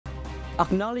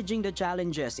Acknowledging the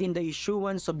challenges in the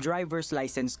issuance of driver's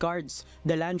license cards,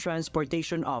 the Land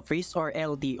Transportation Office or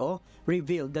LTO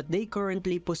revealed that they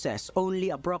currently possess only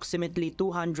approximately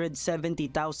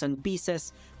 270,000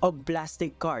 pieces of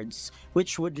plastic cards,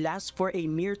 which would last for a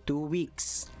mere 2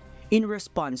 weeks. In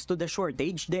response to the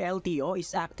shortage, the LTO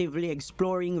is actively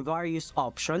exploring various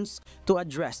options to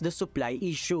address the supply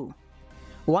issue.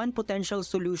 One potential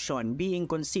solution being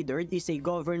considered is a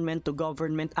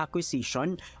government-to-government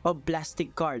acquisition of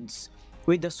plastic cards,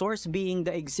 with the source being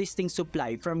the existing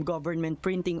supply from government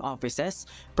printing offices,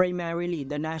 primarily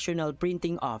the National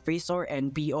Printing Office or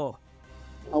NPO.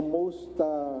 Ang most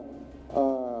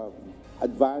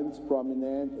advanced,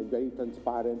 prominent, and very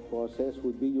transparent process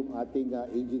would be yung ating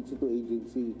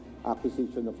agency-to-agency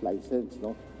acquisition of license,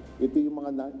 no? Ito yung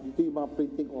mga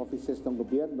printing offices ng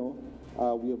gobyerno.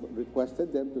 We have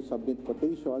requested them to submit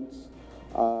quotations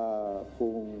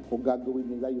kung gagawin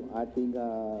nila yung ating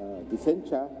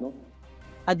lisensya, no?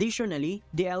 Additionally,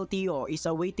 the LTO is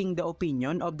awaiting the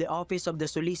opinion of the Office of the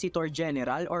Solicitor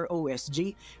General or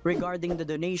OSG regarding the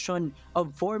donation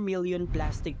of 4 million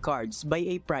plastic cards by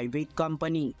a private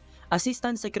company.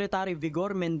 Assistant Secretary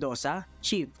Vigor Mendoza,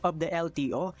 Chief of the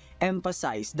LTO,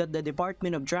 emphasized that the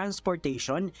Department of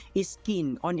Transportation is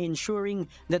keen on ensuring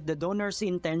that the donors'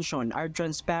 intentions are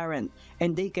transparent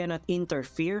and they cannot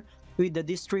interfere with the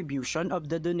distribution of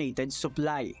the donated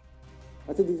supply.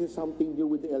 Kasi this is something new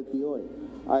with the LTO.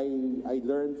 I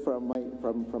learned from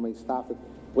my staff that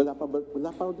wala pa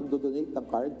donate ng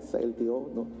cards sa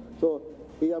LTO, no? So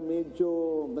kaya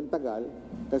medyo nagtagal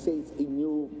kasi it's a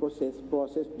new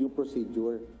process, new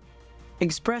procedure.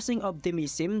 Expressing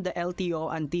optimism, the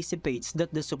LTO anticipates that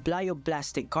the supply of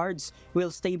plastic cards will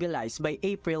stabilize by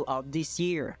April of this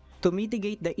year. To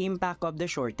mitigate the impact of the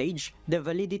shortage, the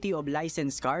validity of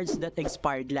license cards that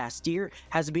expired last year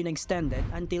has been extended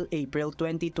until April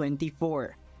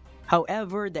 2024.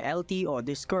 However, the LTO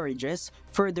discourages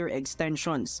further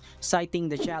extensions, citing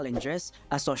the challenges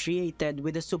associated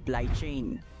with the supply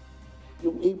chain.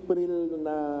 Yung April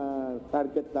na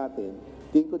target natin,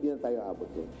 tingin ko di na tayo abot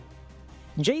yun.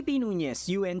 JP Nunez,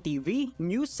 UNTV,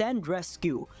 News and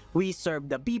Rescue. We serve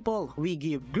the people, we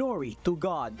give glory to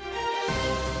God.